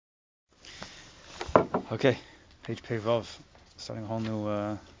Okay, page Vav, starting a whole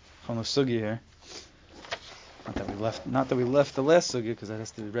new sugya here. Not that we left the last sugya, because that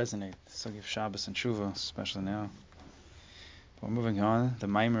has to resonate. The sugya of Shabbos and Tshuva, especially now. But we're moving on. The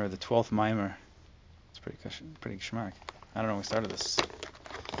maamar, the 12th maamar. It's pretty geschmack. I don't know when we started this.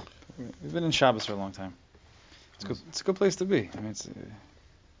 We've been in Shabbos for a long time. It's a good place to be. I mean, it's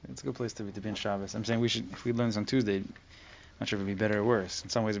a good place to be in Shabbos. I'm saying if we learn this on Tuesday, I'm not sure if it'd be better or worse.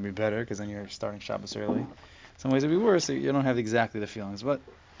 In some ways it'd be better, because then you're starting Shabbos early. In some ways it'd be worse, so you don't have exactly the feelings. But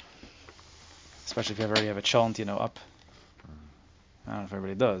especially if you already have a chant, up. I don't know if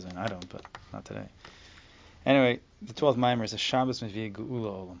everybody does, and I don't, but not today. Anyway, the 12th maamar is a Shabbos mevia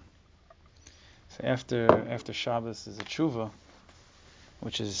geula olam. So after Shabbos is a tshuva,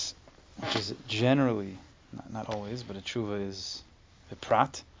 which is generally, not always, but a tshuva is a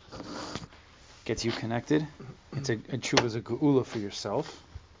prat, gets you connected. A tshuva is a geula for yourself.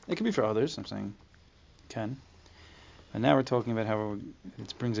 It can be for others, I'm saying, can. And now we're talking about how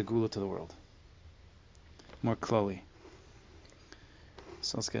it brings a geula to the world. More clearly.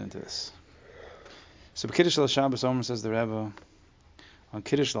 So let's get into this. So Kiddush al Shabbos, Omer says the Rebbe, on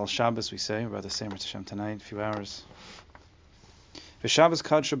Kiddush al Shabbos we say, we're about to say Mitzvah Hashem tonight, a few hours. V'Shabbos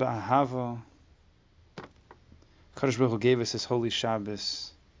Kadsha ba'ahava, Kadosh Baruch Hu gave us His holy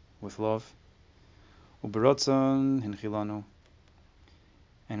Shabbos with love. U'berotzon hinchilanu,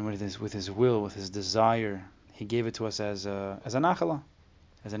 and with His will, with His desire, He gave it to us as a nachala,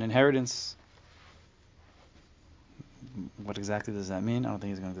 as an inheritance. What exactly does that mean? I don't think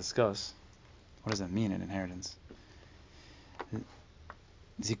he's going to discuss. What does that mean, an inheritance?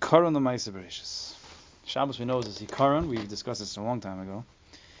 Zikaron l'maaseh bereshis. Shabbos we know is a zikaron. We discussed this a long time ago.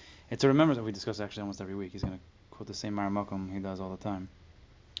 It's a remembrance that we discuss actually almost every week. He's going to quote the same maamar he does all the time.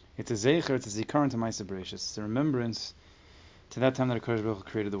 It's a zeicher, it's a zikaron to maaseh bereshis. It's a remembrance to that time that HaKadosh Baruch Hu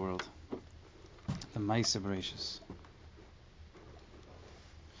created the world. The maaseh bereshis.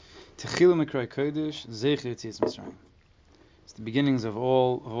 Techilu mikray kodesh, zeicher yetzias Mitzrayim. It's the beginnings of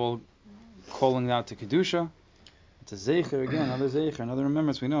all calling out to Kedusha. It's a zeicher again, another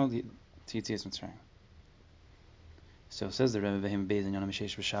remembrance. We know the Yetzias Mitzrayim. So says the Rebbe Vehim Beis Inyanim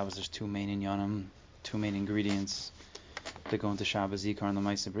Mishesh B'Shabbos. There's two main inyanim, two main ingredients that go into Shabbos. Zikar and the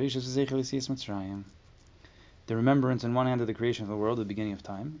Maaseh Bereshis, zeicher Yetzias Mitzrayim. The remembrance on one hand of the creation of the world, the beginning of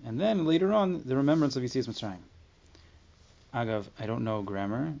time, and then later on the remembrance of Yetzias Mitzrayim. Agav, I don't know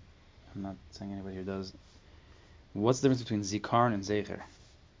grammar. I'm not saying anybody here does. What's the difference between zikaron and zeicher?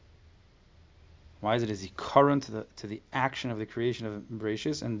 Why is it a zikaron to the action of the creation of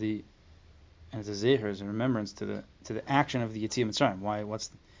Bereshis, and it's a zeicher, as a remembrance to the action of the Yetzias Mitzrayim? Why? I was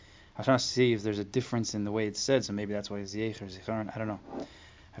trying to see if there's a difference in the way it's said, so maybe that's why it's zeicher, zikaron. I don't know. I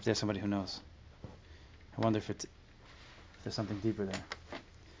have to ask somebody who knows. I wonder if there's something deeper there.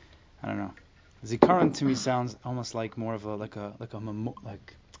 I don't know. Zikaron to me sounds almost like more of I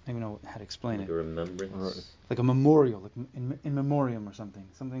don't even know how to explain it. Like a remembrance? Like a memorial, like in memoriam or something.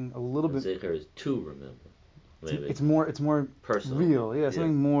 Something a little bit... Zeicher is to remember. Maybe. It's more personal. Real, yeah.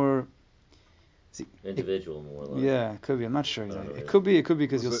 Something more... Individual, more or less. Yeah, it could be. I'm not sure exactly. It could be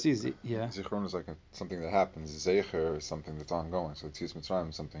because you'll see... Zichron is like something that happens. Zeicher is something that's ongoing. So Yetzias Mitzrayim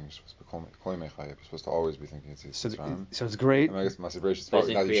is something you're supposed to be You're supposed to always be thinking Yetzias Mitzrayim. So it's great. I mean, I guess Maaseh Bereshis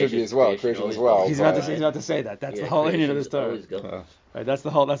probably now you should be as well. Creation as well. He's about to say that. That's the whole inyan of this Torah. Right, that's the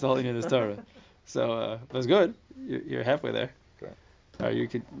whole inyan of this Torah. So that's good. You're halfway there. Okay.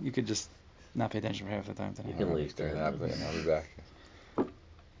 You could just not pay attention for half the time tonight. You can leave. I'll be back.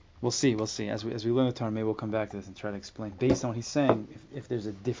 We'll see. As we learn the Torah, maybe we'll come back to this and try to explain based on what he's saying if there's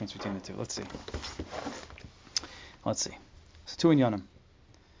a difference between the two. Let's see. So two inyanim.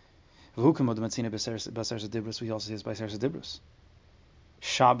 V'hukam od matzina b'seres adibros. We also see this by seres adibros.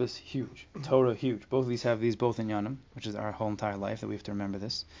 Shabbos huge, Torah huge. Both of these have these both inyanim, which is our whole entire life that we have to remember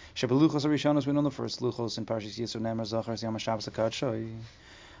this. Shabaluchos arishonos. We know the first luchos in Parshas Yisro Ne'emar Zachar Yom Shabbos HaKadosh.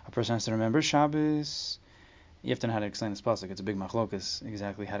 A person has to remember Shabbos. You have to know how to explain this pasuk. It's a big machlokas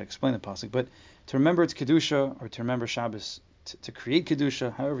exactly how to explain the pasuk. But to remember its kedusha, or to remember Shabbos, to create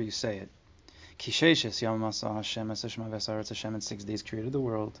kedusha, however you say it. Kisheishes Yom Masah Hashem Esashma Vesaretz Hashem in 6 days created the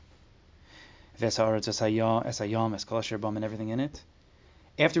world. Vesaretz Esayam Eskal Asher Bam and everything in it.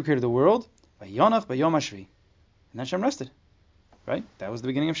 After he created the world, Vayonach Bayom Ashvi, and then Hashem rested. Right? That was the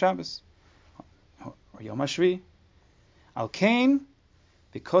beginning of Shabbos. Or Yom Ashvi. Al Kain,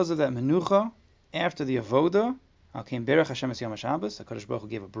 because of that menucha. After the avoda, Al Kain Berach Hashem Es Yom HaShabbos, HaKadosh Baruch Hu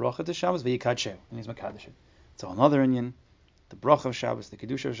gave a bracha to Shabbos, V'yikadshehu, and he's Makadosh. It's all another inyan, the bracha of Shabbos, the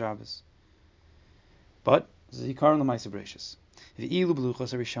kedusha of Shabbos. But zikaron l'maaseh bereshis. V'ilu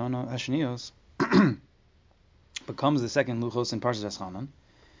b'luchos harishana hashnios becomes the second luchos in Parshas Eschanan.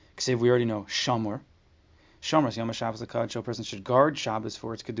 Because we already know Shamor, Shomras Yom HaShabbos L'Kadosh, a person should guard Shabbos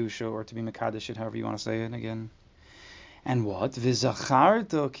for its kedusha, or to be mekadosh it, however you want to say it again. And what?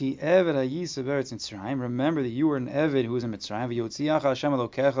 V'zacharto ki eved hayisa beretz Mitzrayim. Remember that you were an eved who was in Mitzrayim. V'yotziach Hashem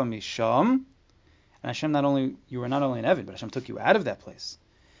Elokecha misham. And Hashem you were not only an eved, but Hashem took you out of that place.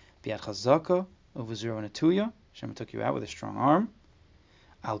 B'yad chazaka uv'zira v'netuya. Hashem took you out with a strong arm.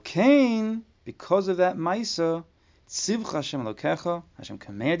 Al kain, because of that Maisa, tzivcha Hashem Elokecha. Hashem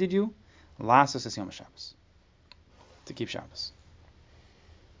commanded you lasas es Yom HaShabbos, to keep Shabbos.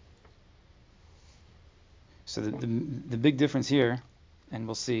 So the big difference here, and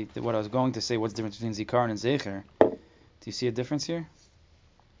we'll see that what I was going to say, what's the difference between Zikaron and Zecher. Do you see a difference here?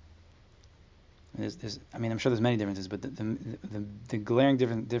 I'm sure there's many differences, but the glaring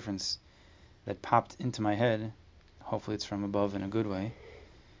difference that popped into my head, hopefully it's from above in a good way,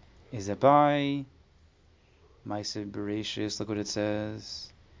 is that by Maaseh Bereshis, look what it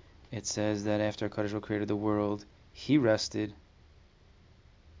says. It says that after HaKadosh Baruch Hu created the world, He rested.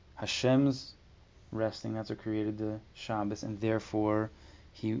 Hashem's resting, that's what created the Shabbos, and therefore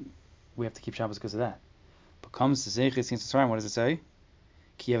we have to keep Shabbos because of that. But comes to Zeichis Yitzchak, what does it say?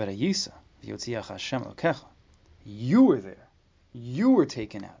 Ki Eved Hayisa v'yotziach Hashem Elokecha. You were there. You were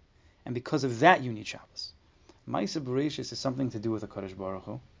taken out. And because of that, you need Shabbos. Maaseh Bereshis is something to do with HaKadosh Baruch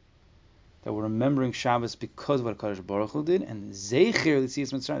Hu, that we're remembering Shabbos because of what HaKadosh Baruch Hu did, and Zeicher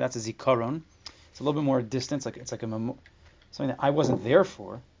L'Tzias Mitzrayim, that's a Zikaron. It's a little bit more distant, it's like something that I wasn't there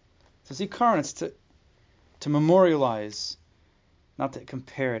for. It's a Zikaron, it's to memorialize, not to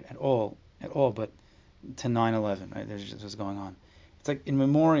compare it at all, but to 9/11, right? There's just what's going on. It's like in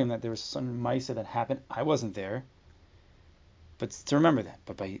memoriam that there was some Maisa that happened. I wasn't there, but to remember that.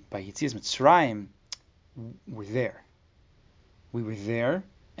 But by Yetzias Mitzrayim, we're there. We were there,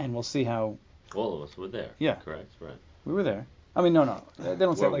 and we'll see how. All of us were there. Yeah. Correct. Right. We were there. I mean, no. They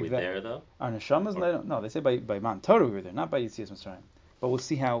don't say it like that. Were we there though? Our neshamas, no. They say by Mount Torah we were there, not by Yetzias Mitzrayim. But we'll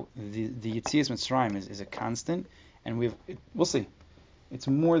see how the Yetzias Mitzrayim is a constant, and we'll see. It's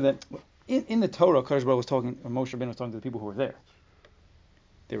more that in the Torah, Kadosh Baruch Hu was talking, or Moshe Rabbeinu was talking to the people who were there.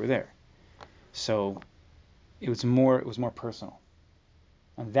 They were there, so it was more personal,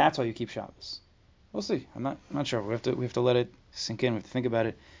 and that's why you keep Shabbos. We'll see. I'm not sure. We have to let it sink in. We have to think about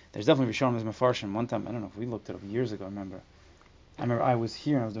it. There's definitely Rishonim as Mefarshim. One time, I don't know if we looked it up years ago. I remember I was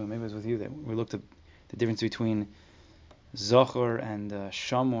here and I was doing, maybe it was with you, that we looked at the difference between Zohar and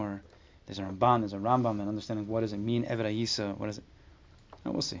Shamor. There's a Ramban, there's a Rambam, and understanding what does it mean, Eved Hayisa, what is it?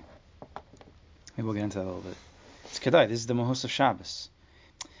 Oh, we'll see. Maybe we'll get into that a little bit. It's Kedai, this is the Mahus of Shabbos.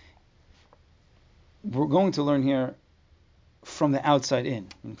 We're going to learn here from the outside in,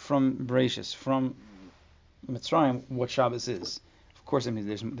 from Bereshis, from Mitzrayim, what Shabbos is. Of course,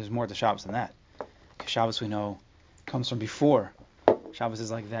 there's more to Shabbos than that. Shabbos, we know, comes from before. Shabbos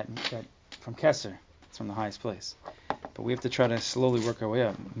is like that from Kesser. It's from the highest place. But we have to try to slowly work our way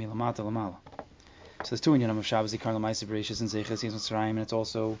up. Milamata lamala. So there's two inyanim of Shabbos, Zikaron L'Maaseh Bereshis and Zeichas Mitzrayim, and it's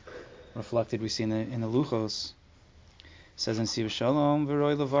also reflected, we see in the Luchos. It says in Siv Shalom,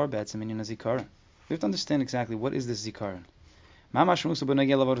 V'roi Levar Betzim Inyan Zikaron. We have to understand exactly what is this Zikaron.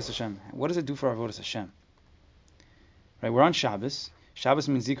 What does it do for our avodas Hashem? Right, we're on Shabbos. Shabbos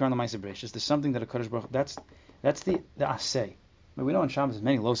means Zikaron L'Maaseh Bereshis. There's something that a Kadosh Baruch Hu, that's the asay. But we know on Shabbos there's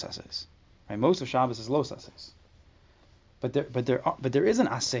many los asays. Right, most of Shabbos is los asays. But there is an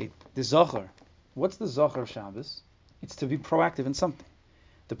asay, the zohar. What's the zohar of Shabbos? It's to be proactive in something.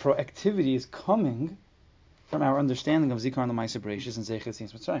 The proactivity is coming from our understanding of Zikaron L'Maaseh Bereshis and Zeichas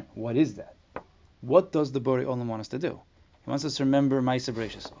Mitzrayim. What is that? What does the Borei Olam want us to do? He wants us to remember Maaseh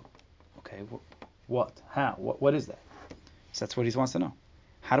Bereshis. Okay, what? How? What is that? So that's what he wants to know.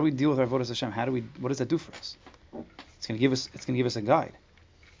 How do we deal with our avodas Hashem? What does that do for us? It's going to give us a guide.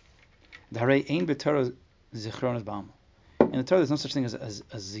 In the Torah, there's no such thing as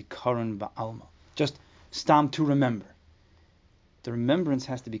a zikaron ba'alma. Just stam, to remember. The remembrance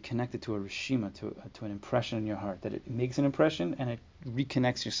has to be connected to a rishima, to an impression in your heart. That it makes an impression and it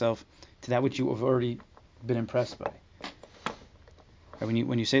reconnects yourself to that which you have already been impressed by.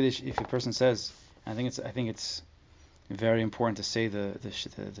 When you say this, if a person says, I think it's very important to say the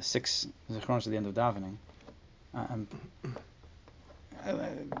 6 zichronos at the end of davening.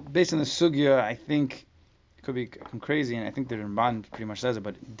 Based on the sugya, I think it could be crazy, and I think the Ramban pretty much says it,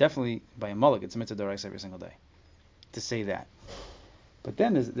 but definitely by a mullik, it's a mitzvah d'oraisa every single day to say that. But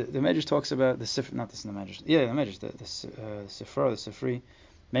then the Medrash talks about the Sifra, not this in the Medrash. Yeah, the Medrash, the Sifri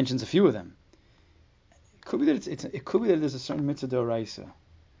mentions a few of them. It could be that there's a certain mitzvah d'oraisa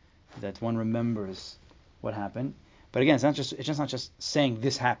that one remembers what happened. But again, it's just not just saying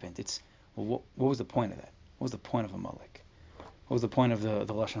this happened. It's what was the point of that? What was the point of a mullik? What was the point of the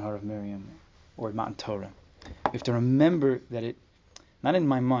Lashon Hara of Miriam or Matan Torah? We have to remember that it, not in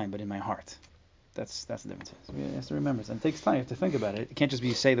my mind, but in my heart. That's the difference. We have to remember it. And it takes time. You have to think about it. It can't just be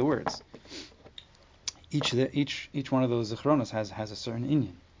you say the words. Each one of those zichronos has a certain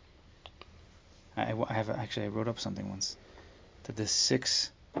inyan. I wrote up something once that the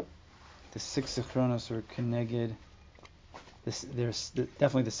six zichronos are connected. There's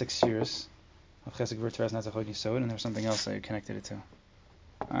definitely the 6 years of Chesed Gvur Teres Netzach Yisod, and there's something else I connected it to.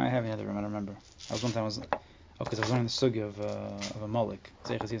 I have in the other room. I don't remember. Because I was learning the sugya of a Malik,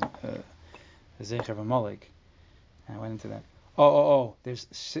 Zecher of a Malik, and I went into that. There's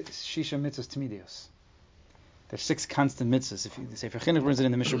Shisha mitzvahs Tmidios. There's 6 constant mitzvahs. If you say if Chinuch brings it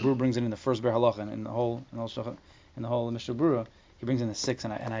in, the Mishnah Berurah brings it in the first Ber Halacha, and in the whole Mishnah Berurah, he brings in the 6,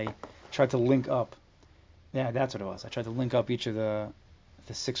 and I tried to link up. Yeah, that's what it was. I tried to link up each of the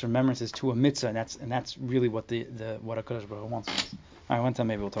 6 remembrances to a mitzvah, and that's really what what a Kodesh Baruch Hu wants. All right, one time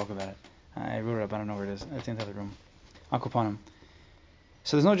maybe we'll talk about it. I wrote it up. I don't know where it is. It's in the other room. Akupanim.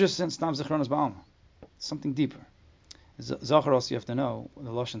 So there's no just Stam Zichronos Ba'alma. Something deeper. Zachar also you have to know the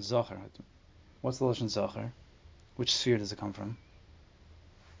Lashon Zachar. What's the Lashon Zachar? Which sphere does it come from?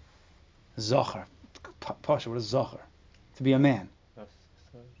 Zachar. Pasha, what is Zachar? To be a man.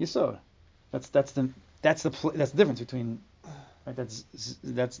 Yisod. That's the difference between, right? That's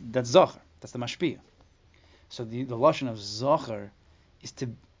Zachar. That's the Mashpia. So the Lashon of Zachar is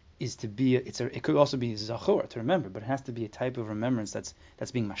to be it could also be Zachor, to remember, but it has to be a type of remembrance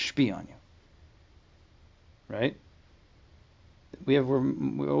that's being Mashpia on you. Right? We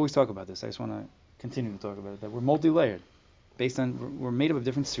always talk about this. I just want to continue to talk about it. That we're multi-layered, based on we're made up of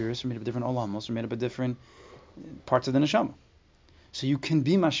different series, we're made up of different olamos, we're made up of different parts of the neshama. So you can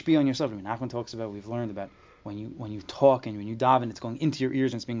be mashpia on yourself. I mean, Nachman talks about, we've learned about when you talk and when you daven, it's going into your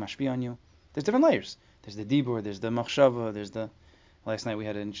ears and it's being mashpia on you. There's different layers. There's the dibur, there's the machshava, there's the. Last night we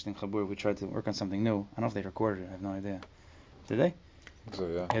had an interesting chabur. We tried to work on something new. I don't know if they recorded it. I have no idea. Did they? So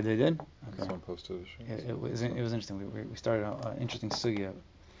yeah. Yeah, they did. Okay. Someone posted it. It was interesting. We started an interesting sugya,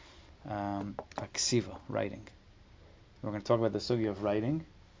 ksiva, writing. We're going to talk about the sugya of writing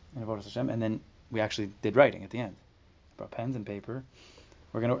in Avodas Hashem, and then we actually did writing at the end. Brought pens and paper.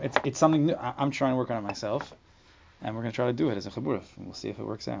 It's something new. I'm trying to work on it myself, and we're going to try to do it as a chabur. We'll see if it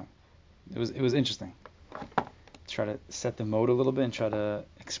works out. It was interesting. Try to set the mode a little bit and try to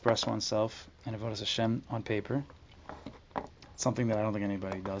express oneself in Avodas Hashem on paper. It's something that I don't think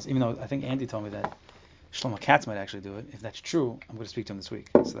anybody does. Even though I think Andy told me that Shlomo Katz might actually do it. If that's true, I'm going to speak to him this week,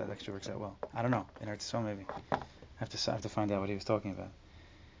 so that actually works out well. I don't know. In Eretz Yisrael, maybe. I have to find out what he was talking about.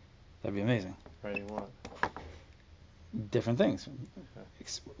 That'd be amazing. Writing what? Different things.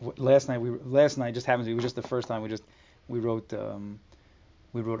 Okay. Last night just happens. It was just the first time we wrote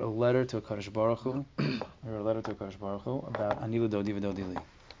a letter to a Kadosh Baruch Hu. We wrote a letter to a Kadosh Baruch Hu about Anilu Dodi V'Dodi Li.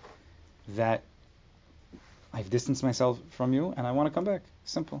 That I've distanced myself from you and I want to come back.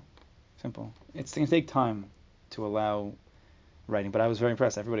 Simple. It's going to take time to allow writing, but I was very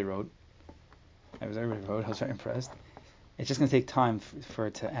impressed. Everybody wrote. I was very impressed. It's just going to take time for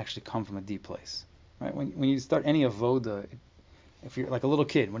it to actually come from a deep place. Right? When you start any avoda, if you're like a little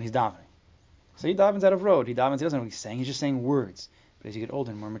kid when he's davening, so he davens out of road. He doesn't know what he's saying. He's just saying words. But as you get older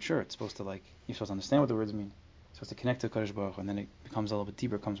and more mature, you're supposed to understand what the words mean. You're supposed to connect to Kadosh Baruch Hu, and then it becomes a little bit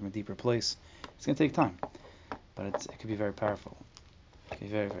deeper. It comes from a deeper place. It's going to take time, but it could be very powerful. It could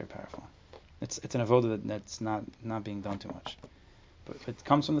be very, very powerful. It's an avoda that's not being done too much, but it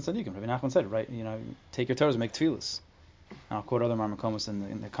comes from the tzaddikim. Rabbi Nachman said, right? Take your Torahs and make tefillas. And I'll quote other marmakomos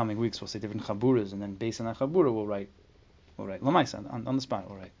in the coming weeks. We'll say different chaburas, and then based on that chabura, we'll write lamaisa on the spot.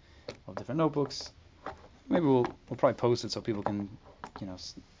 We'll write different notebooks. Maybe we'll probably post it so people can,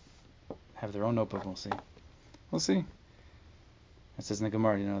 have their own notebook. We'll see. It says in the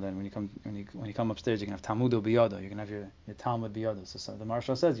Gemara, that when you come upstairs, you can have Talmudo biyado. You can have your Talmud biyado. So the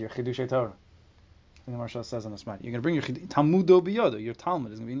Maharsha says your Chidushei Torah. I think the Maharsha says on the spot, you're going to bring your Talmudo biyado. Your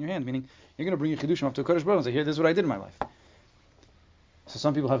Talmud is going to be in your hand, meaning you're going to bring your Chidushim up to a Kodesh Baruch Hu and say, here, this is what I did in my life. So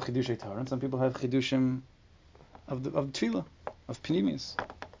some people have Chidushei Torah, and some people have Chidushim of Tefillah, of Pnimius.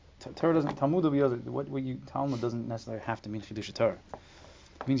 Torah doesn't, Talmud Talmud doesn't necessarily have to mean Chidush Torah.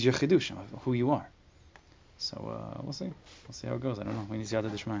 It means your Chidush, of who you are. So we'll see. We'll see how it goes. I don't know. We need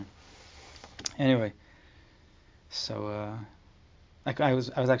Ziyada D'Shmayim. Anyway, so I was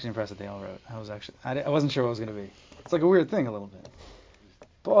actually impressed that they all wrote. I wasn't sure what it was going to be. It's like a weird thing a little bit.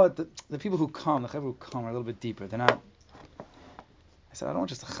 But the people who come, the Chaver who come, are a little bit deeper. They're not. I said, I don't want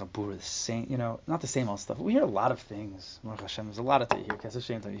just a chabur, the same, not the same old stuff. We hear a lot of things. Baruch Hashem, there's a lot of things. You hear Kesef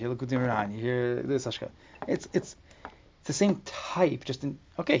Shem, you hear Likutim Ran, you hear this, Ashka. It's the same type, just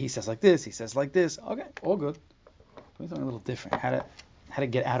he says like this, okay, all good. But something a little different. How to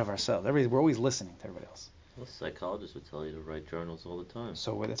get out of ourselves. We're always listening to everybody else. Well, psychologists would tell you to write journals all the time.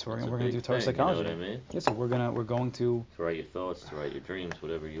 So that's what That's we're a going to do big Torah thing, psychology. You know what I mean? Yeah, so we're going to To write your thoughts, to write your dreams,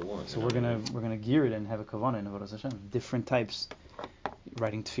 whatever you want. So you know what I mean? we're gonna gear it and have a kavanah in Avodas Hashem. Different types.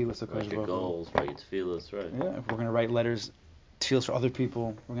 Writing tefillas. Write your goals, write your tefillas, right? Yeah, we're gonna write letters, tefillas for other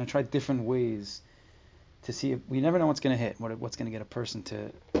people. We're gonna try different ways to see if we never know what's gonna hit. What's gonna get a person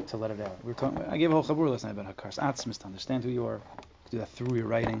to let it out. I gave a whole chabur last night about Hakars Atzmis, to understand who you are. Do that through your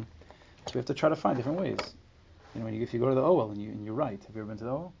writing. So we have to try to find different ways. You know, if you go to the OL and you write. Have you ever been to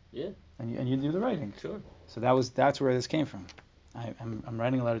the OL? Yeah. And you do the writing. Sure. So that's where this came from. I'm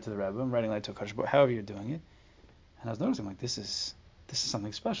writing a letter to the Rebbe. I'm writing a letter to a Kodesh, however you're doing it. And I was noticing, like, this is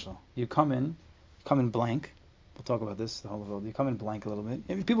something special. You come in blank. We'll talk about this, the whole world. You come in blank a little bit.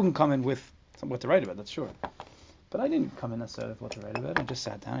 I mean, people can come in with what to write about, that's sure. But I didn't come in necessarily with what to write about. I just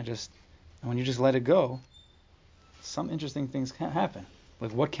sat down. And when you just let it go, some interesting things can happen.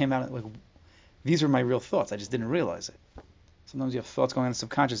 Like what came out, like these are my real thoughts. I just didn't realize it. Sometimes you have thoughts going on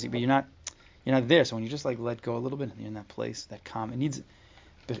subconsciously, but you're not there. So when you just like let go a little bit, you're in that place, that calm.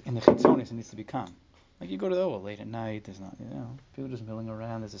 But in the chitzonis, it needs to be calm. Like you go to the OL late at night, there's not, people just milling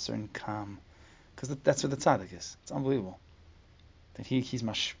around. There's a certain calm, because that's where the tzaddik is. It's unbelievable that he's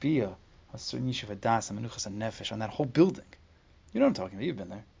mashpia a certain yishuv adas and menuchas and nefesh on that whole building. You know what I'm talking about? You've been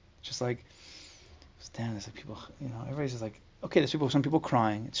there. It's just like standing. There's like people, everybody's just like, okay, there's some people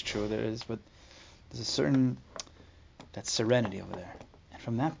crying. It's true, there is, but there's a certain that serenity over there, and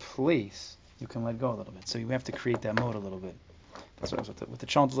from that place you can let go a little bit. So you have to create that mode a little bit. That's what I was with the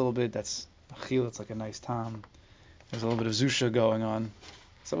chant a little bit. That's achil. It's like a nice tom. There's a little bit of zusha going on.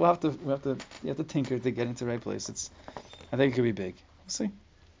 So you have to tinker to get into the right place. I think it could be big.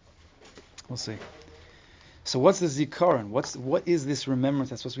 We'll see. So what's the zikaron? What is this remembrance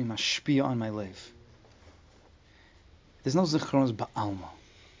that's supposed to be mashpia on my life? There's no zikaron ba'alma.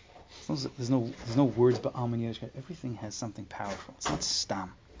 There's no words ba'alma in Yiddishkeit. Everything has something powerful. It's not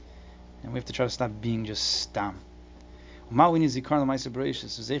stam. And we have to try to stop being just stam. And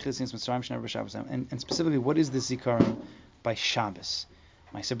specifically, what is the zikaron by Shabbos?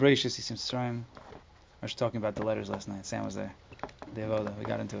 Ma'aseh Bereishis, Yisim Mitzrayim. I was talking about the letters last night. Sam was there. Devoda. We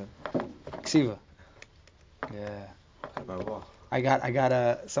got into it. Ksiva. Yeah. I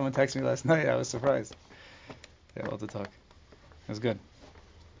got someone texted me last night. I was surprised. Yeah, we'll have to talk. It was good.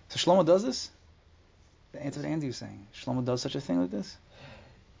 So Shlomo does this? The answer to Andy was saying. Shlomo does such a thing like this?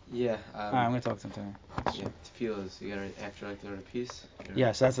 Yeah. Alright, I'm going to talk to him today. Yeah, tefillas. You gotta after like learn a piece.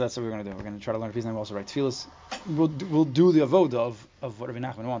 Yeah, so that's what we're going to do. We're going to try to learn a piece, and then we'll also write tefillas. We'll do the avoda of what Rabbi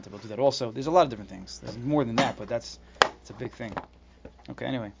Nachman wanted. We'll do that also. There's a lot of different things. There's more than that, but it's a big thing. Okay,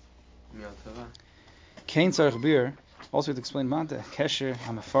 anyway. Kain Tzarech Bir. Also, we have to explain Mad Kesher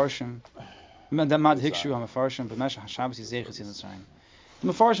HaMefarshim. Mad Hikshu HaMefarshim. B'Meshach HaShabbos Yizeches Yitzrayim. The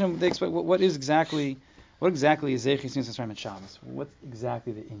Mefarshim, they explain what exactly is Yizeches Yitzrayim and Shabbos. What's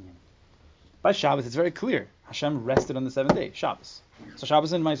exactly the inyan? By Shabbos, it's very clear. Hashem rested on the 7th day, Shabbos. So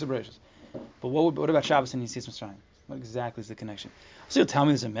Shabbos and Maaseh Bereishis. But what about Shabbos and Yitzis Mitzrayim? What exactly is the connection? So you'll tell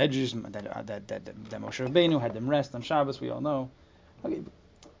me there's a medrash that Moshe Rabbeinu had them rest on Shabbos. We all know. Okay,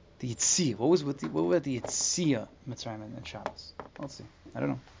 the Yitzia. What about the Yitzia Mitzrayim and Shabbos? Let's see. I don't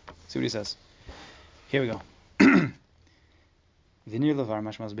know. See what he says. Here we go. V'nir levar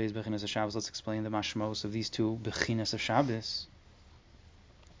mashmos beis bechinas of Shabbos. Let's explain the mashmos of these two bechinas of Shabbos.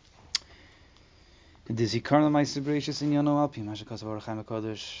 The Zikaron of Maaseh Bereishis in Yano Alpi Mashakasav Orach Chaim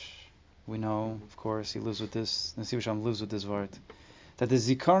HaKadosh. We know, of course, he lives with this. Nasi V'Shalom lives with this word. That the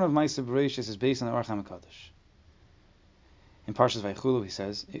Zikaron of Maaseh Bereishis is based on the Orach Chaim HaKadosh. In Parshas Vayichulu, he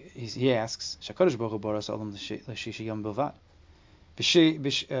says, he asks, Shakadosh Baruch Hu Boras Olam L'Shishi Yom Bilvat.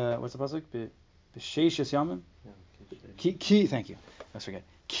 What's the pasuk? B'Sheishes Yomim. Ki. Thank you. Let's forget.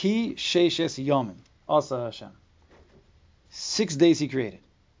 Ki Sheishes Yomim. Asa Hashem. 6 days he created.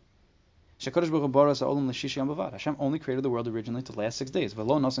 Shakadosh Baruch Hu Boras Olam L'Shishi Yom Bilvat. Hashem only created the world originally to last 6 days.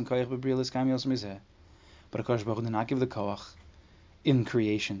 V'lo nosan koyach b'briya l'skayim yosem mizeh. But Hakadosh Baruch Hu did not give the koach in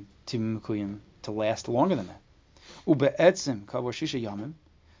creation to mekuyim to last longer than that. Ube'etzim kavor shisha yamim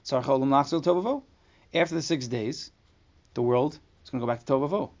tzarich olam lachzor tovavo. After the 6 days, the world is going to go back to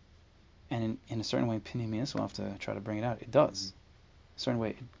tovavo. And in a certain way, Pinimis, we'll have to try to bring it out. It does. A certain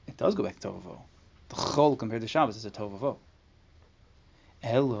way, it does go back to tovavo. The chol compared to Shabbos is a tovavo.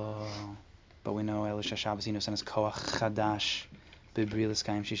 Elo. But we know Elisha Shabbos Ino sends koach chadash b'bri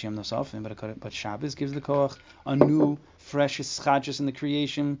l'skayim shishim nosafim. But Shabbos gives the koach a new, fresh chadshus in the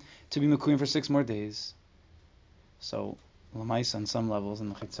creation to be mekuyim for 6 more days. So, l'maisa on some levels in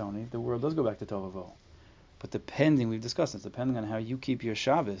the chitzoni, the world does go back to tovavo. But we've discussed this, depending on how you keep your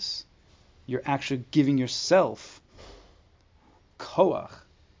Shabbos, you're actually giving yourself koach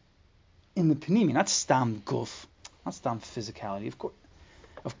in the panimi, not stam guf, not stam physicality. Of course,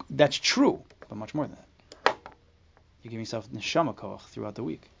 that's true, but much more than that. You give yourself neshama koach throughout the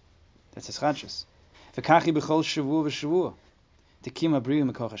week. That's eschatzus. V'kachi b'chol shavua v'shavua. The kiyum abriya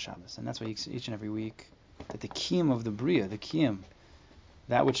mekoach Shabbos, and that's why each and every week that the kiyum of the bria, the kiyum,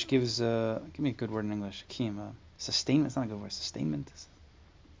 that which gives, give me a good word in English, kiyum, sustainment. It's not a good word. Sustainment.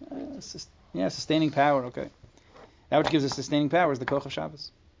 Sustaining power. Okay, that which gives us sustaining power is the koach of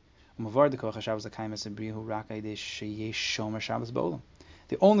Shabbos. Umavar the koach of Shabbos the kaimas abriya hu rakai de sheyesh shomer Shabbos b'olam.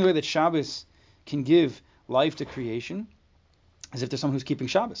 The only way that Shabbos can give life to creation is if there's someone who's keeping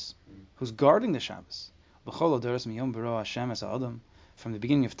Shabbos, who's guarding the Shabbos. From the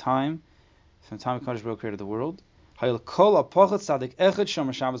beginning of time, from the time HaKadosh Baruch Hu created the world, there was one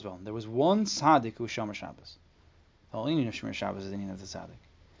tzaddik who was Shomer Shabbos. The only meaning of Shomer Shabbos is the meaning of the tzaddik.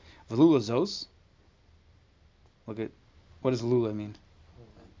 V'lula zos. Look at, what does lula mean?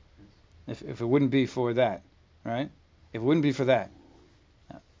 If it wouldn't be for that, right? If it wouldn't be for that.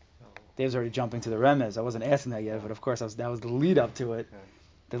 Dave's already jumping to the remez. I wasn't asking that yet, but of course that was the lead up to it.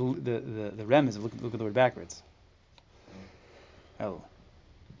 The remez. Look at the word backwards. El.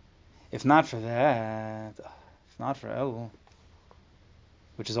 If not for that, if not for El,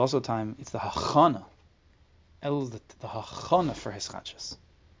 which is also time, it's the hachana. El is the hachana for hischachas.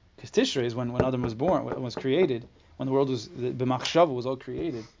 Because Tishrei is when Adam was born, when it was created, when the world was, the b'machshava was all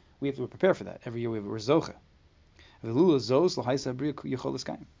created. We have to prepare for that. Every year we have a rezocha. V'lula zos l'haisa abriya yichol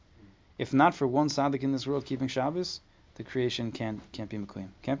l'skayim. If not for one tzaddik in this world keeping Shabbos, the creation can't be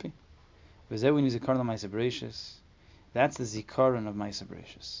mekuyim. Can't be. That's the zikaron of Ma'aseh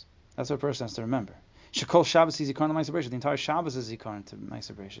Bereishis. That's what a person has to remember. Shekol Shabbos is zikaron of Ma'aseh Bereishis. The entire Shabbos is zikaron to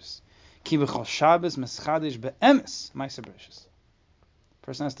Ma'aseh Bereishis. Ki b'chol Shabbos meschadish be'emes Ma'aseh Bereishis. A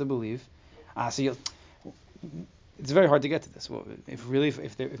person has to believe. It's very hard to get to this. Well,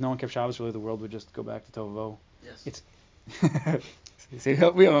 if no one kept Shabbos, really the world would just go back to Tovo. Yes. It's we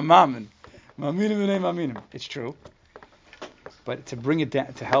have a maamar. Maminim. It's true. But to bring it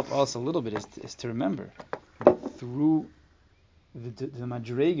down, to help us a little bit, is to remember that through the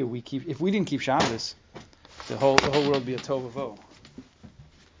madrega we keep. If we didn't keep Shabbos, the whole world would be a tovavo.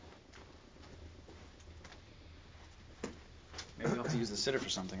 Maybe we'll have to use the siddur for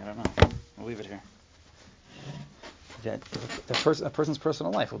something. I don't know. We'll leave it here. That a person's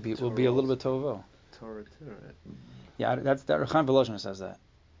personal life will be a little bit tovavo. Torah too, right? Yeah, that Rechaim Volozhin says that.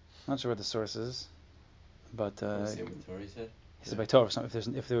 I'm not sure what the source is, but See what Torah said? he said by Torah.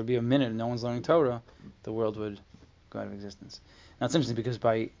 If there would be a minute and no one's learning Torah, the world would go out of existence. Now it's interesting because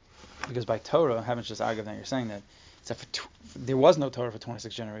by Torah, I haven't just argued that you're saying that. There was no Torah for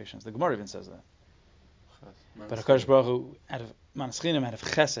 26 generations. The Gemara even says that. But HaKadosh Baruch Hu, out of Manaschinim, out of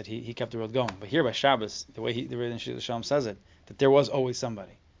Chesed, he kept the world going. But here by Shabbos, the way the Shalom says it, that there was always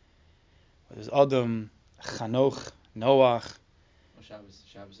somebody. There's Adam, Chanoch, Noach. Well, Shabbos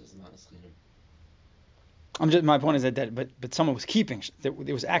is Manaschinim. My point is that but someone was keeping. There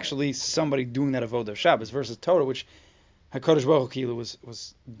was actually somebody doing that avodah of Shabbos versus Torah, which Hakadosh Baruch Hu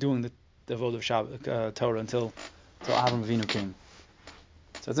was doing the avodah of Shabbos, Torah until Avram Avinu came.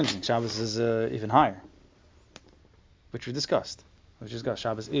 So it's interesting. Shabbos is even higher, which we discussed.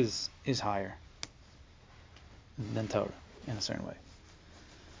 Shabbos is higher than Torah in a certain way.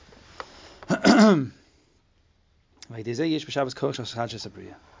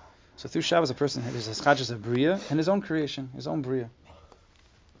 So through Shabbos, a person has a chadshas of bria and his own creation, his own bria.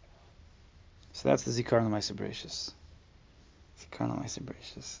 So that's the zikaron of Ma'aseh Bereishis. Zikaron of Ma'aseh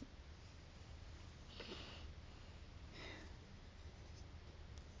Bereishis.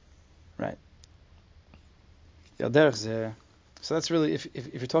 Right. So that's really,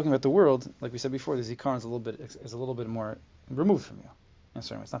 if you're talking about the world, like we said before, the zikaron is a little bit more removed from you. In a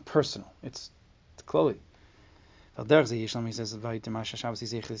certain way, it's not personal. It's clothy. He says, what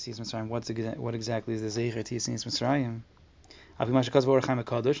exactly is the Zeicher to Yisnis Mitzrayim?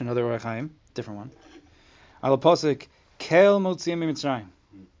 Another Orachaim, different one. Al Pasuk, Kel Motziim Mitzrayim.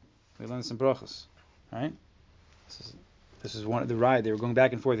 We learned this in Brachos, right? This is one of the ride. They were going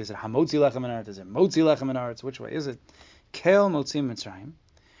back and forth. They said, Hamotzi Lechem in Aretz. Is it Motzi Lechem in Aretz? Which way is it? Kel Motziim Mitzrayim.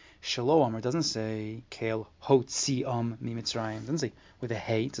 Shalom, it doesn't say Kel Hotziam Mi Mitzrayim. It doesn't say with a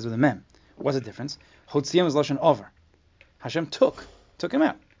Hey, it says with a Mem. What's the difference? Hotziam is Lashon Over. Hashem took him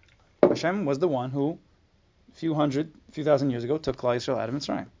out. Hashem was the one who, a few thousand years ago, took Klal Yisrael out of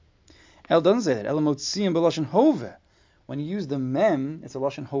Mitzrayim. El doesn't say that. El Motziam b'Lashon Hove. When you use the Mem, it's a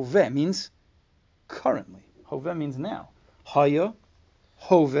Lashon Hove. It means currently. Hove means now. Haya,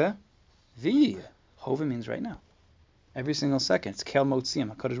 Hove, V'yiyeh. Hove means right now. Every single second. It's Kel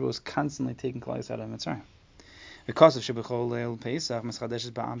Motziam. HaKadosh Baruch Hu is constantly taking Klal Yisrael out of Mitzrayim. Because of Shebechol Leil Pesach,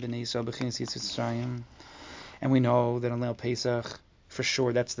 Meschadeshes Ba'am B'nei Yisrael B'chinas Yitzchak Mitzrayim. And we know that on Leil Pesach, for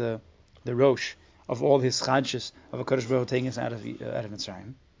sure, that's the Rosh of all his chadshus of a Kadosh Baruch Hu taking us out of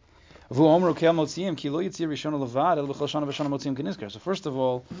Mitzrayim. So first of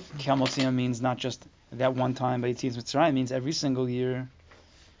all, Kel Motziim means not just that one time by Yitzias Mitzrayim, it means every single year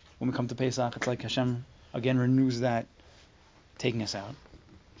when we come to Pesach, it's like Hashem again renews that taking us out.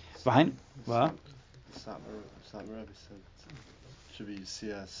 Behind what? Satmar Rebbe said it should be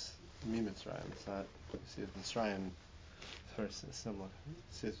Yitzias Mitzrayim. It's not Yitzias Mitzrayim. First, it's similar.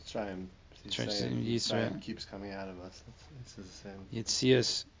 Yitzias Mitzrayim. Yisrael keeps coming out of us. It's the same.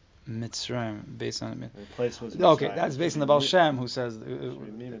 Yitzias Mitzrayim, based on it. The place was Okay, Mitzrayim. that's based on the Baal Shem, who says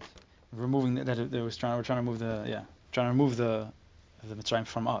removing we're trying to remove the Mitzrayim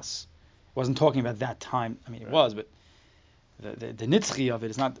from us. It wasn't talking about that time. I mean, it was, but the nitzchi of it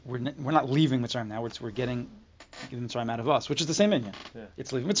is not. We're not leaving Mitzrayim now. We're getting Mitzrayim out of us, which is the same inyan. Yeah.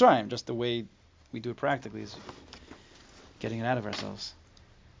 It's leaving Mitzrayim. Just the way we do it practically is getting it out of ourselves.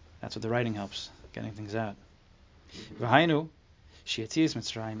 That's what the writing helps, getting things out. V'hainu, she'yatzias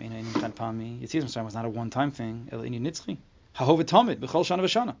Mitzrayim ina inim chad pami. Yatzias Mitzrayim was not a one-time thing. El ini nitzchi. Hahovet tamid b'chol shana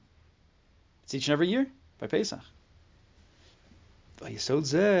v'shana. It's each and every year by Pesach. V'yisod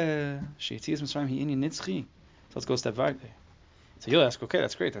zeh she'yatzias Mitzrayim hi ini nitzchi. So let's go a step back there. So you'll ask, okay,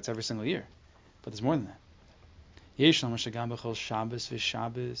 that's great. That's every single year, but there's more than that. Yesh lama shegam b'chol Shabbos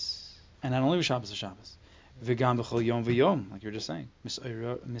v'Shabbos, and not only v'Shabbos v'Shabbos. V'gam b'chol yom v'yom, like you were just saying.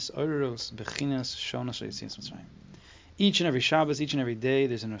 Misoros b'chinas shona she'yitzias Mitzrayim. Each and every Shabbos, each and every day,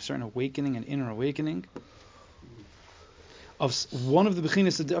 there's a certain awakening, an inner awakening of one of the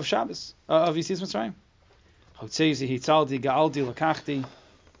bechinas of Shabbos, of Yitzias Mitzrayim. Hotzeizi, hitzalti, ga'alti, lakachti.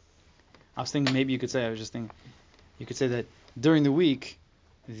 I was thinking maybe you could say that during the week,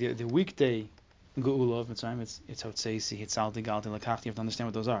 the weekday geula of Mitzrayim, it's hotzeizi, hitzalti, ga'alti, lakachti. You have to understand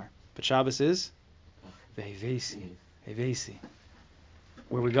what those are. But Shabbos is Vehevesi.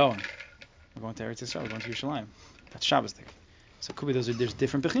 Where are we going? We're going to Eretz Yisrael. We're going to Yerushalayim. That's Shabbos. So it could be there's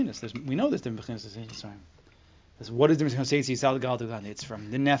different bechinas. We know there's different bechinas in Yisrael. What is the difference between Hotzeizi, Hitzalti, Ga'alti, Lakachti? It's from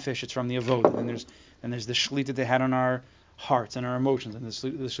the nefesh. It's from the avodah. And there's the shlit that they had on our hearts and our emotions, and the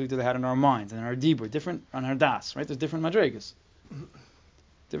shlit that they had on our minds and our dibur, different on our das. Right? There's different madregas.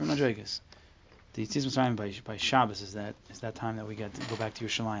 The Yitzias Mitzrayim by Shabbos is that time that we get to go back to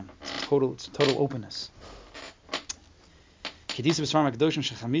Yerushalayim. It's total openness. The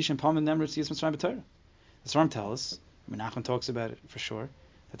Svarim tell us, Menachem talks about it for sure,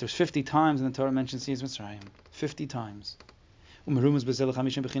 that there's 50 times in the Torah mentions Yitzias Mitzrayim. 50 times.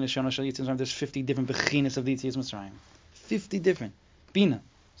 There's 50 different bechinas of the Yitzias Mitzrayim. 50 different. Bina.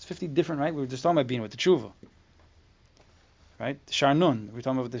 It's 50 different, right? We were just talking about Bina with the Tshuva. Right? The Sharnun. We're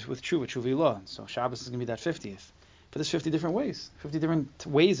talking about this with Tshuva Ilah. So Shabbos is going to be that 50th. But there's 50 different ways. 50 different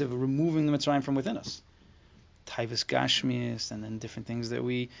ways of removing the Mitzrayim from within us. Taivas Gashmias, and then different things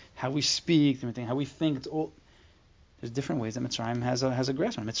how we speak, different things, how we think. It's all. There's different ways that Mitzrayim has a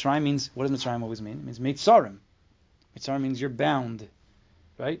grasp on. Mitzrayim means, what does Mitzrayim always mean? It means Mitzarim. Mitzarim means you're bound,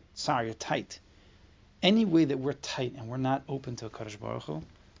 right? Tsar, you're tight. Any way that we're tight and we're not open to a Kadosh Baruch Hu,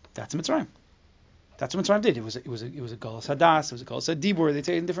 that's a Mitzrayim. That's what Mitzrayim did. It was a Golas Hadas, it was a Golas Hadibur. They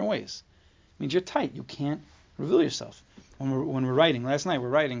say it in different ways. It means you're tight. You can't reveal yourself. When we're writing, last night we're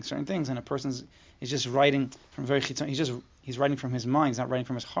writing certain things, and a person is just writing from very chitzon. He's writing from his mind. He's not writing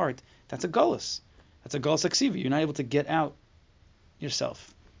from his heart. That's a Golas. That's a Golas Aksiva. You're not able to get out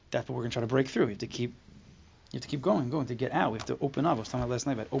yourself. That's what we're going to try to break through. You have to keep going to get out. We have to open up. I was talking about last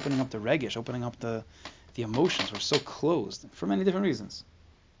night about opening up the regesh, opening up the emotions. We're so closed for many different reasons.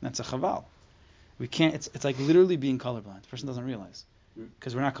 And that's a chaval. We can't. It's like literally being colorblind. The person doesn't realize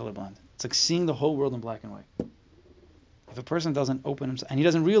because we're not colorblind. It's like seeing the whole world in black and white. If a person doesn't open himself, and he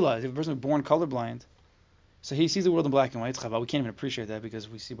doesn't realize, if a person is born colorblind, so he sees the world in black and white, it's chaval. We can't even appreciate that because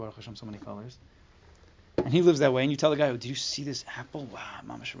we see Baruch Hashem so many colors. And he lives that way, and you tell the guy, oh, did you see this apple? Wow,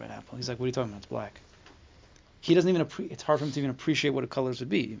 mamash red apple. He's like, what are you talking about? It's black. He doesn't even it's hard for him to even appreciate what the colors would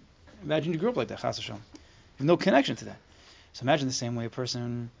be. Imagine you grew up like that, chas Hashem. You have no connection to that. So imagine the same way a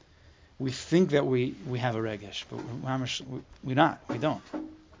person, we think that we have a regesh, but we don't.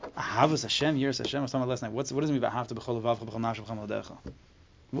 Ahavas Hashem, Yiras Hashem. I was talking about last night. What does it mean about Havta b'chol levavcha b'chol nafshecha b'chol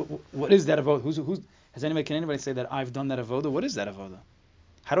modecha? What is that avodah? Can anybody say that I've done that avodah? What is that avodah?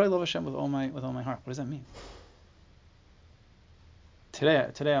 How do I love Hashem with all my heart? What does that mean?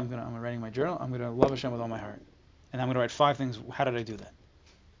 Today I'm writing my journal. I'm gonna love Hashem with all my heart, and I'm gonna write 5 things. How did I do that?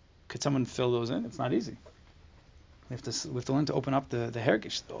 Could someone fill those in? It's not easy. We have to learn to open up the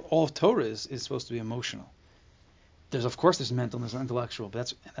heritage. All of Torah is supposed to be emotional. There's mental and there's intellectual,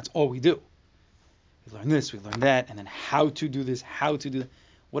 but that's all we do. We learn this, we learn that, and then how to do this, how to do that.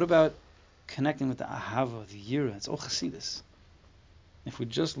 What about connecting with the ahava, the yira? It's all chassidus. If we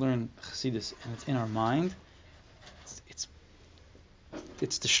just learn chassidus and it's in our mind,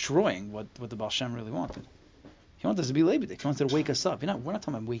 it's destroying what the Baal Shem really wanted. He wanted us to be lebedik. He wanted to wake us up. We're not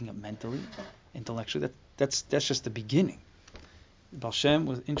talking about waking up mentally, intellectually. That's just the beginning. The Baal Shem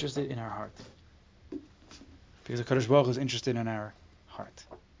was interested in our heart. Because the Kadosh Baruch Hu is interested in our heart.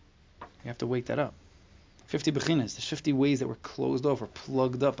 You have to wake that up. 50 bechinas. There's 50 ways that we're closed off or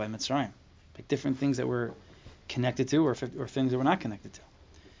plugged up by Mitzrayim. Like different things that we're connected to or things that we're not connected to.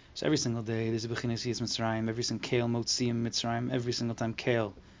 So every single day there's a bechinas Yis Mitzrayim. Every single Kael Motziim Mitzrayim. Every single time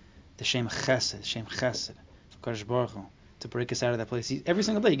Kael. The Shem Chesed. Kadosh Baruch Hu, to break us out of that place. Every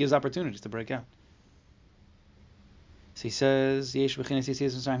single day he gives opportunities to break out. So he says, Yesh b'chinas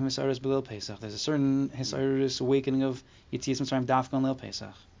Yitzias Mitzrayim Hisaris B'Leil Pesach. There's a certain Hisaris awakening of Yitzias Mitzrayim Dafka on Leil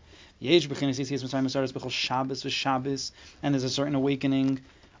Pesach. Yesh b'chinas Yitzias Mitzrayim Hisaris B'chol Shabbos v'Shabbos. And there's a certain awakening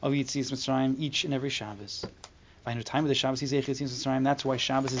of Yitzias Mitzrayim each and every Shabbos. By the time of the Shabbos, he's Zeichel Yitzias Mitzrayim. That's why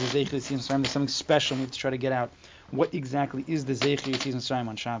Shabbos is a Zeichel Yitzias Mitzrayim. There's something special. We have to try to get out. What exactly is the Zeichel Yitzias Mitzrayim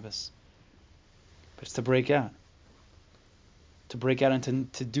on Shabbos? But it's to break out. To break out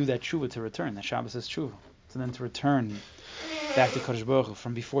and to do that tshuva, to return. That Shabbos is tshuva. So then to return back to Kadosh Baruch Hu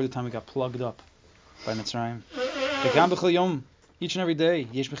from before the time we got plugged up by Mitzrayim. Each and every day,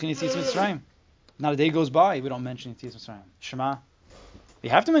 Yesh b'chinas Yitzias Mitzrayim. Not a day goes by we don't mention Yitzias Mitzrayim. Shema. We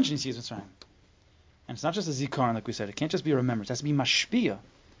have to mention Yitzias Mitzrayim. And it's not just a zikaron like we said. It can't just be a remembrance. It has to be mashpia.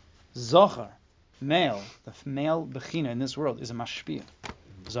 Zachar, male. The male bechina in this world is a mashpia.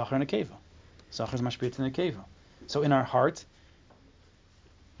 Zachar and a keva. Zachar is mashpia to the keva. So in our heart,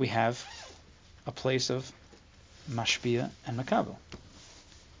 we have a place of mashpia and makabel.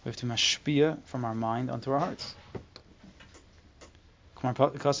 We have to mashpia from our mind onto our hearts. The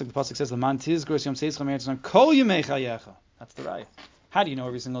pasuk says, "L'man tizgor yom seischa me'eretz kol yemei chayecha." That's the raya. How do you know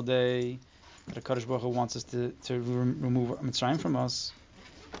every single day that the Kadosh Baruch Hu wants us to remove Mitzrayim from us?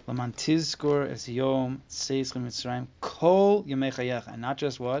 L'man tizgor es yom seischa Mitzrayim kol yemei chayecha, and not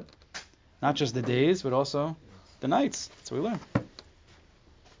just what, not just the days, but also the nights. That's what we learn.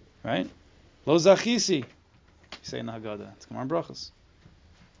 Right? Lo zachisi. You say in the Haggadah. It's Gemara Brachos.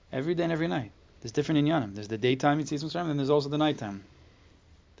 Every day and every night. There's different inyanim. There's the daytime Yitzias Mitzrayim, and then there's also the nighttime.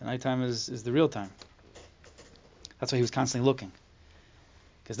 The nighttime is the real time. That's why he was constantly looking.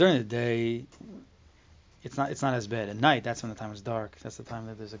 Because during the day, it's not as bad. At night, that's when the time is dark. That's the time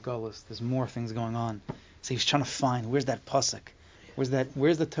that there's a gullus. There's more things going on. So he was trying to find, where's that pasuk? Where's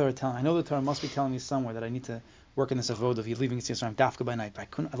the Torah telling? I know the Torah must be telling me somewhere that I need to work in this avodah of you leaving Yitzias Mitzrayim dafka by night. But I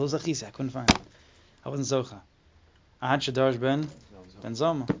couldn't find it. I wasn't zocha. I had Shadarsh Ben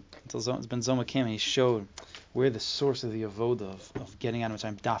Zoma. Until Ben Zoma came and he showed where the source of the avodah of getting out of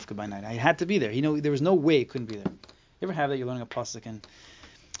Mitzrayim dafka by night. I had to be there. There was no way it couldn't be there. You ever have that? You're learning a pasuk and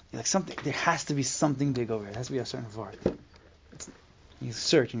you're like, something. There has to be something big over here. There has to be a certain vart. You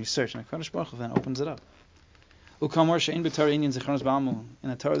search, and the Kadosh Baruch Hu then opens it up. In the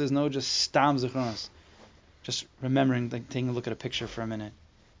Torah, there's no just stam zichronos. Just remembering, like taking a look at a picture for a minute.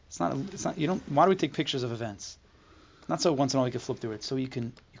 It's not. You don't. Why do we take pictures of events? Not so once in a while you can flip through it. So you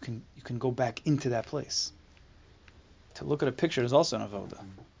can go back into that place. To look at a picture is also an avoda.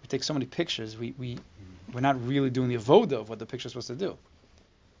 We take so many pictures. We're not really doing the avoda of what the picture is supposed to do.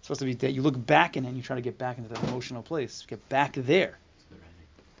 It's supposed to be that you look back in it and you try to get back into that emotional place. Get back there.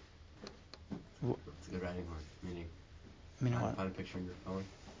 It's a good writing word. Meaning what? Find a picture in your phone.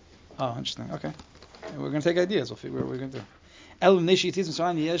 Oh, interesting. Okay. We're going to take ideas. We'll figure out what we're going to do. Elam nishi Yitzias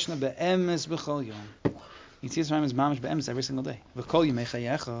Mitzrayim yeshna be'emes b'chol yom. Yitzias Mitzrayim is mamish be'emes every single day. V'kol yomei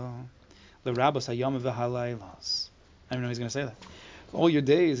chayecha l'rabos hayom v'halaylos. I don't know if he's going to say that. All your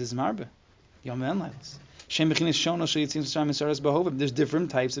days is marbe. Yom and laylos. Shem b'chinas shono shel Yitzias Mitzrayim misaras b'hovim. There's different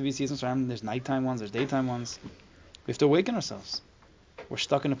types of Yitzias Mitzrayim. There's nighttime ones. There's daytime ones. We have to awaken ourselves. We're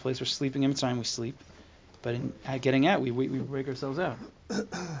stuck in a place. We're sleeping in Mitzrayim. We sleep. But getting out, we break ourselves out.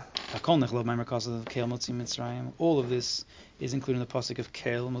 All of this is included in the pasuk of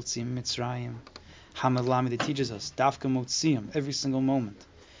Kel Motzim Mitzrayim. Hamad Lami that teaches us Dafka Motziim every single moment.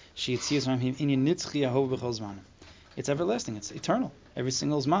 It's everlasting. It's eternal. Every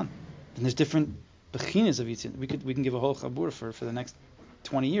single zman. And there's different bechinas of Yitzhak. We can give a whole chabur for the next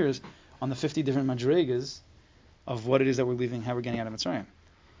 20 years on the 50 different madregas of what it is that we're leaving, how we're getting out of Mitzrayim.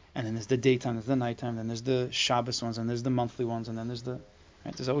 And then there's the daytime, there's the nighttime, then there's the Shabbos ones, and there's the monthly ones, and then there's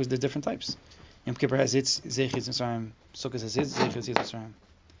there's always the different types. Yom Kippur has its Zeichis Mitzrayim, Sukkot has its Zeichis Mitzrayim.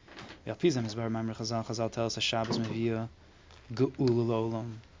 Yalpizem is bar maamar Chazal. Chazal tells us Shabbos mevia geula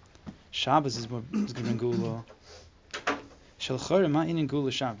l'olam. Shabbos is going to bring geula. Shalchor ma inin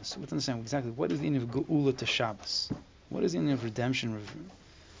geula Shabbos. We have to understand exactly what is the inyan of geula to Shabbos. What is the inyan of redemption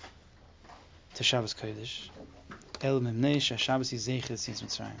to Shabbos Kodesh? El memnei Shabbos is zeicher tzitz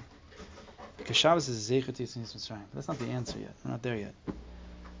Mitzrayim. Because Shabbos is zeicher tzitz Mitzrayim. That's not the answer yet. We're not there yet.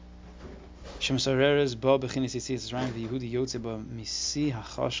 Shemasareres ba bechinis tzitz Mitzrayim v'Yehudi yotze ba misi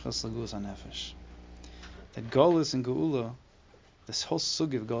hachashchas l'gulus hanefesh. That Golus and Geula, this whole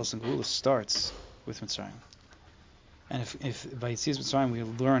sugi of Golus and Geula starts with Mitzrayim. And if by Yetzias Mitzrayim we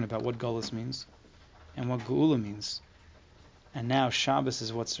learn about what Golus means and what Geula means, and now Shabbos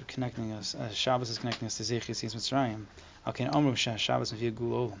is what's connecting us. Shabbos is connecting us to Zeich Yetzias Mitzrayim. Okay, Amru Shabbos via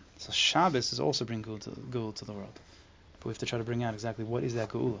Geula. So Shabbos is also bringing Geula to the world. But we have to try to bring out exactly what is that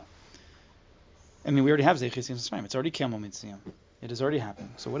Geula. I mean, we already have Zeich Yetzias Mitzrayim. It's already Kemel Mitzrayim. It is already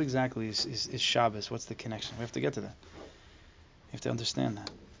happening. So what exactly is Shabbos? What's the connection? We have to get to that. We have to understand that.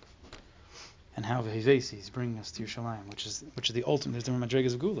 And how Vehevesi is bringing us to Yerushalayim, which is the ultimate. There's different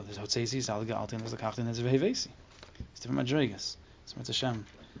madrigas of Geula. There's Hotzesi, Salga, Altin, there's the Kachtin, there's Vehevesi. It's different madrigas. So Mitzvah Hashem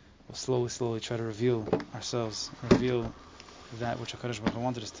will slowly try to reveal ourselves, reveal that which HaKadosh Baruch Hu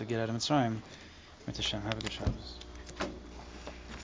wanted us to get out of Mitzrayim. Mitzvah Hashem, have a good Shabbos.